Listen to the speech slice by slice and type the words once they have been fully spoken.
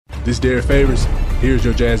This is Derek Favors. Here's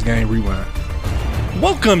your Jazz Game Rewind.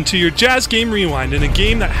 Welcome to your Jazz Game Rewind, in a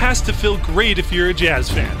game that has to feel great if you're a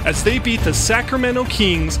Jazz fan, as they beat the Sacramento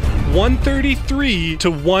Kings 133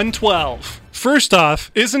 to 112. First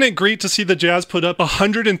off, isn't it great to see the Jazz put up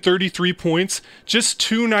 133 points just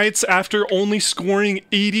 2 nights after only scoring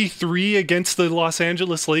 83 against the Los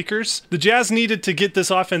Angeles Lakers? The Jazz needed to get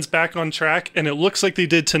this offense back on track, and it looks like they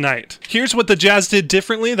did tonight. Here's what the Jazz did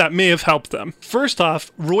differently that may have helped them. First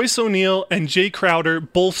off, Royce O'Neal and Jay Crowder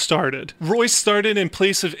both started. Royce started in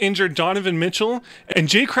place of injured Donovan Mitchell, and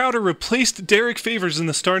Jay Crowder replaced Derek Favors in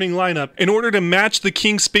the starting lineup in order to match the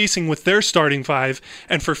Kings spacing with their starting 5,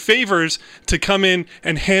 and for Favors to come in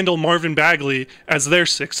and handle Marvin Bagley as their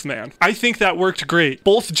 6th man. I think that worked great.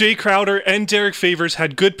 Both Jay Crowder and Derek Favors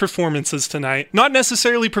had good performances tonight, not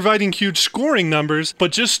necessarily providing huge scoring numbers,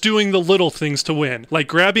 but just doing the little things to win, like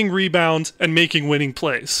grabbing rebounds and making winning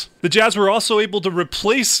plays. The Jazz were also able to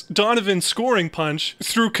replace Donovan's scoring punch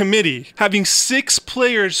through committee, having 6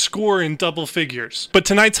 players score in double figures. But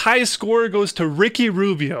tonight's highest scorer goes to Ricky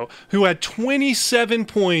Rubio, who had 27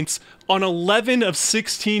 points on 11 of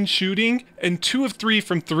 16 shooting and 2 of 3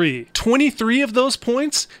 from 3. 23 of those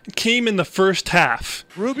points came in the first half.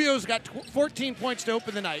 Rubio's got 14 points to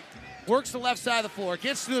open the night, works the left side of the floor,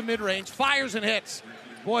 gets to the mid-range, fires and hits.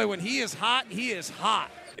 Boy, when he is hot, he is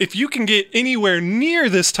hot. If you can get anywhere near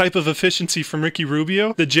this type of efficiency from Ricky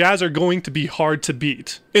Rubio, the Jazz are going to be hard to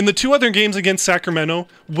beat. In the 2 other games against Sacramento,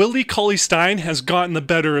 Willie Cauley-Stein has gotten the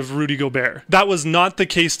better of Rudy Gobert. That was not the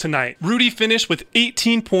case tonight. Rudy finished with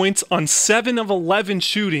 18 points on 7 of 11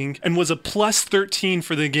 shooting and was a plus 13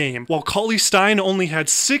 for the game, while Cauley-Stein only had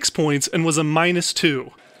 6 points and was a minus 2.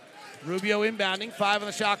 Rubio inbounding, 5 on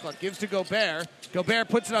the shot clock, gives to Gobert. Gobert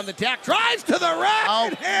puts it on the deck, drives to the rack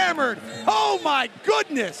and hammered. Oh my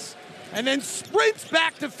goodness! And then sprints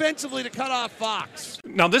back defensively to cut off Fox.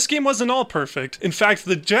 Now, this game wasn't all perfect. In fact,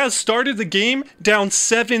 the Jazz started the game down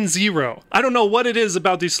 7-0. I don't know what it is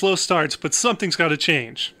about these slow starts, but something's got to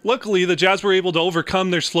change. Luckily, the Jazz were able to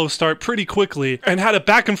overcome their slow start pretty quickly and had a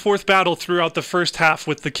back-and-forth battle throughout the first half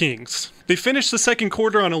with the Kings. They finished the second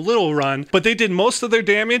quarter on a little run, but they did most of their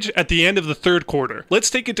damage at the end of the third quarter. Let's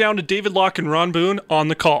take it down to David Locke and Ron Boone on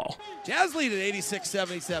the call. Jazz lead at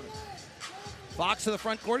 86-77. Fox to the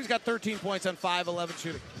front court. He's got 13 points on 5-11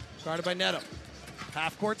 shooting. Guarded by Neto.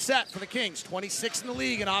 Half-court set for the Kings. 26 in the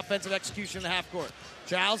league in offensive execution in the half-court.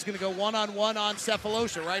 Giles going to go one-on-one on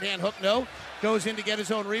Sefolosha. Right-hand hook, no. Goes in to get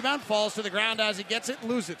his own rebound. Falls to the ground as he gets it and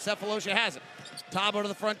loses it. Sefolosha has it. Tabo to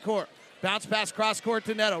the front court. Bounce pass cross-court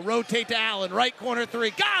to Neto. Rotate to Allen. Right corner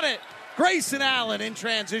 3. Got it! Grayson Allen in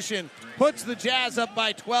transition. Puts the Jazz up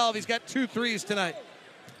by 12. He's got 2 threes tonight.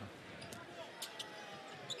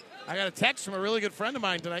 I got a text from a really good friend of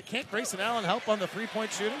mine tonight. Can't Grayson Allen help on the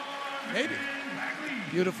 3-point shooting? Maybe.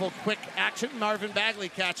 Beautiful, quick action. Marvin Bagley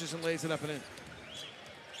catches and lays it up and in.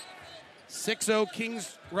 6-0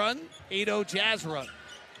 Kings run, 8-0 Jazz run.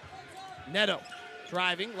 Neto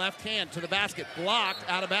driving, left hand to the basket. Blocked,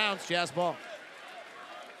 out of bounds, Jazz ball.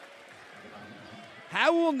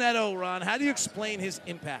 How will Neto run? How do you explain his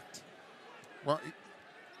impact? Well,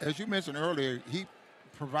 as you mentioned earlier, he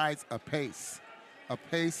provides a pace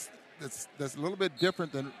that's a little bit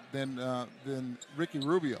different than Ricky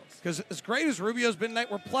Rubio's. Because as great as Rubio's been tonight,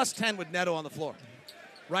 we're plus 10 with Neto on the floor.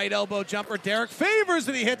 Right elbow jumper, Derek Favors,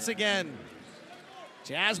 and he hits again.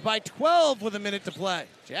 Jazz by 12 with a minute to play.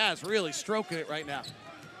 Jazz really stroking it right now.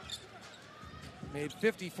 Made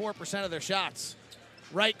 54% of their shots.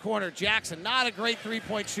 Right corner, Jackson, not a great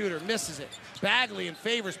 3-point shooter, misses it. Bagley and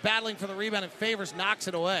Favors battling for the rebound, and Favors knocks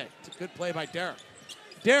it away. It's a good play by Derek.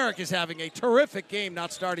 Derek is having a terrific game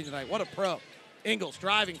not starting tonight. What a pro. Ingles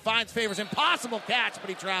driving, finds Favors. Impossible catch, but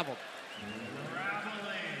he traveled.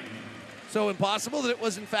 So impossible that it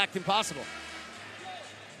was, in fact, impossible.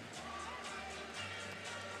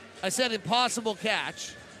 I said impossible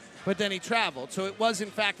catch, but then he traveled. So it was,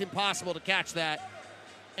 in fact, impossible to catch that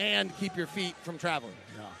and keep your feet from traveling.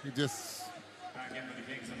 No, he just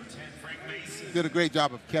did a great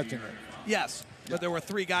job of catching it. Yes. But there were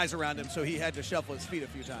 3 guys around him, so he had to shuffle his feet a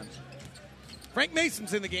few times. Frank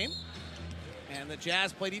Mason's in the game. And the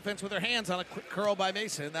Jazz play defense with their hands on a quick curl by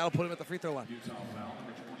Mason. And that'll put him at the free throw line.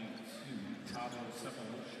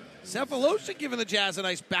 Sefolosha giving the Jazz a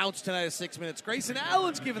nice bounce tonight at 6 minutes. Grayson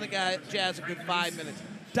Allen's giving the Jazz a good 5 minutes.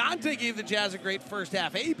 Dante gave the Jazz a great first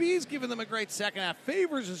half. AB's giving them a great second half.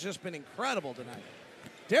 Favors has just been incredible tonight.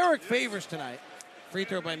 Derek Favors tonight. Free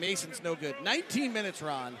throw by Mason's no good. 19 minutes,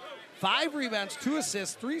 Ron. 5 rebounds, 2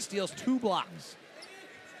 assists, 3 steals, 2 blocks.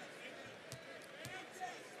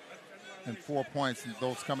 And 4 points, and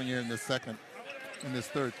those coming in the second in this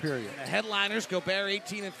third period. The headliners, Gobert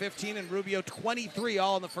 18 and 15 and Rubio 23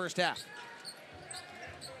 all in the first half.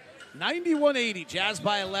 91-80, Jazz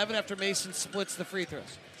by 11 after Mason splits the free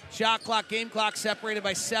throws. Shot clock, game clock separated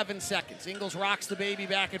by 7 seconds. Ingles rocks the baby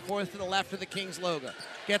back and forth to the left of the Kings logo.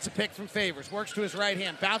 Gets a pick from Favors, works to his right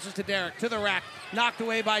hand, bounces to Derek, to the rack, knocked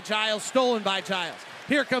away by Giles, stolen by Giles.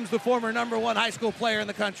 Here comes the former #1 high school player in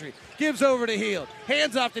the country. Gives over to Hield,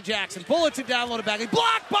 hands off to Jackson, bullets it down low to Bagley,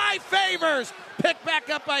 blocked by Favors! Picked back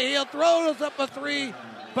up by Hield, throws up a three,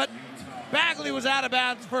 but Bagley was out of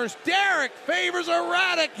bounds first. Derek Favors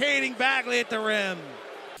eradicating Bagley at the rim.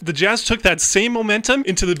 The Jazz took that same momentum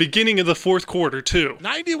into the beginning of the fourth quarter, too.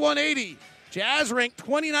 91-80. Jazz ranked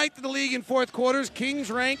 29th in the league in fourth quarters. Kings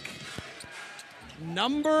rank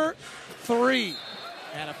number 3.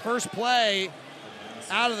 And a first play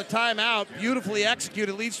out of the timeout, beautifully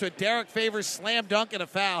executed, leads to a Derek Favors slam dunk and a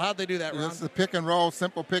foul. How'd they do that, Ron? It's a pick and roll,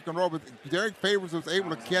 simple pick and roll. But Derek Favors was able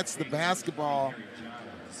to catch the basketball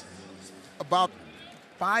about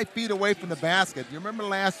 5 feet away from the basket. You remember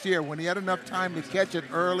last year when he had enough time to catch it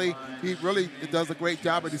early, he really does a great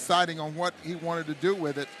job of deciding on what he wanted to do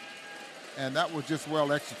with it, and that was just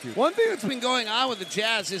well executed. One thing that's been going on with the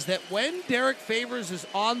Jazz is that when Derek Favors is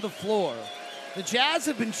on the floor, the Jazz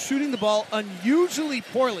have been shooting the ball unusually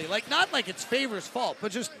poorly. Not like it's Favors' fault,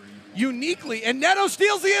 but just uniquely. And Neto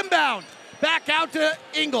steals the inbound. Back out to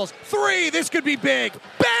Ingles. 3, this could be big.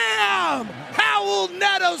 Bam! Howell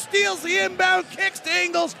Neto steals the inbound, kicks to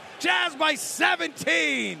Ingles. Jazz by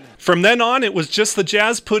 17. From then on, it was just the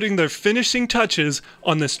Jazz putting their finishing touches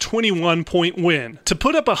on this 21-point win. To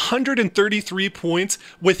put up 133 points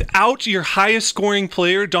without your highest scoring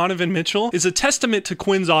player, Donovan Mitchell, is a testament to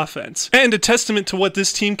Quinn's offense, and a testament to what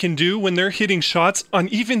this team can do when they're hitting shots on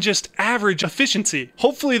even just average efficiency.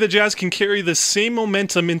 Hopefully the Jazz can carry the same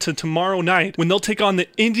momentum into tomorrow night when they'll take on the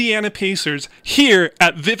Indiana Pacers here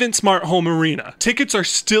at Vivint Smart Home Arena. Tickets are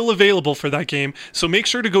still available for that game, so make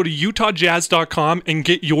sure to go to UtahJazz.com and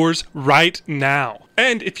get yours right now.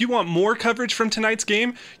 And if you want more coverage from tonight's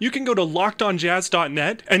game, you can go to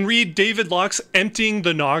LockedOnJazz.net and read David Locke's Emptying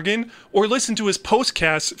the Noggin, or listen to his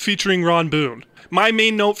postcast featuring Ron Boone. My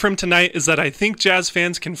main note from tonight is that I think Jazz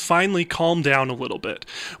fans can finally calm down a little bit.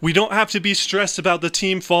 We don't have to be stressed about the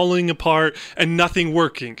team falling apart and nothing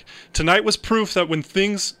working. Tonight was proof that when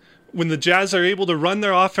the Jazz are able to run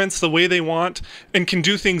their offense the way they want and can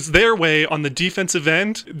do things their way on the defensive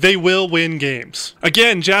end, they will win games.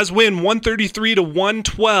 Again, Jazz win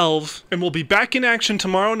 133-112, and we'll be back in action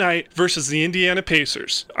tomorrow night versus the Indiana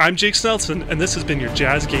Pacers. I'm Jake Snelson, and this has been your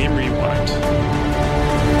Jazz Game Rewind.